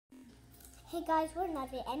Hey guys, we're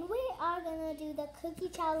Nugget, and we are gonna do the cookie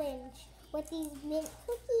challenge with these mint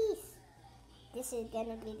cookies. This is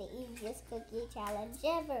gonna be the easiest cookie challenge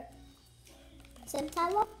ever. Since I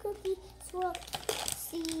love cookie swirl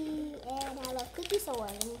C and I love cookie swirl,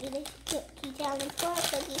 I'm gonna do the cookie challenge for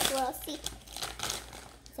cookie swirl C.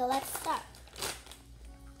 So let's start.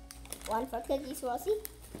 One for cookie swirl C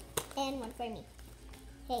and one for me.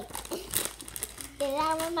 Hey, get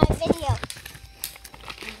out of my video.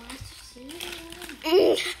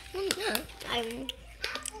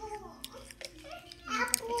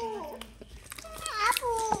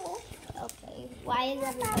 Apple. Okay. Why is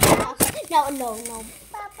everybody else? No.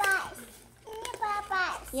 Papas.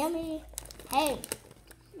 Yummy. Hey.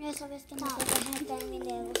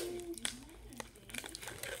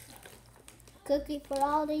 Cookie for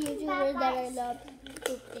all the YouTubers that are not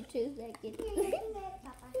 52 seconds.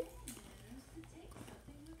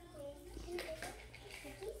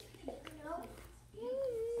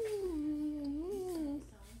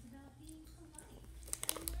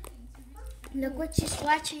 Look what she's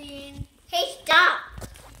watching. Hey, stop!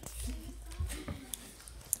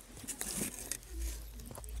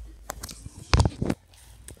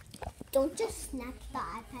 Don't just snatch the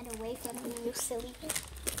iPad away from me, you silly.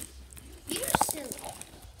 You're silly.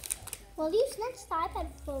 Well, you snatched the iPad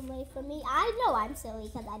away from me. I know I'm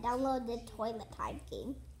silly because I downloaded the Toilet Time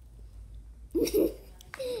game.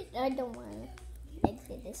 I don't want to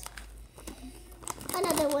exit this.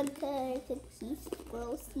 Another one for cookies.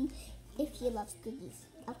 We'll see if she loves cookies,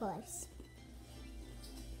 of course.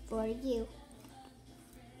 For you.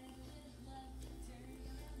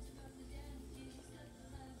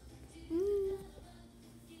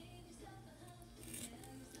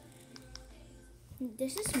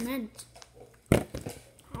 This is mint.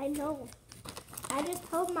 I know. I just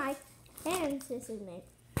told my parents this is mint.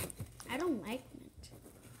 I don't like mint.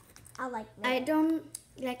 I like mint. I don't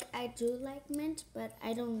like. I do like mint, but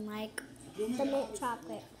I don't like the mint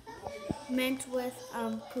chocolate. Mint with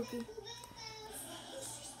cookie.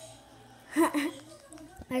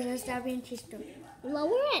 I just stop being cheesed.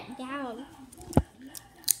 Lower it down.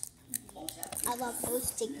 I love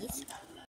those stickies.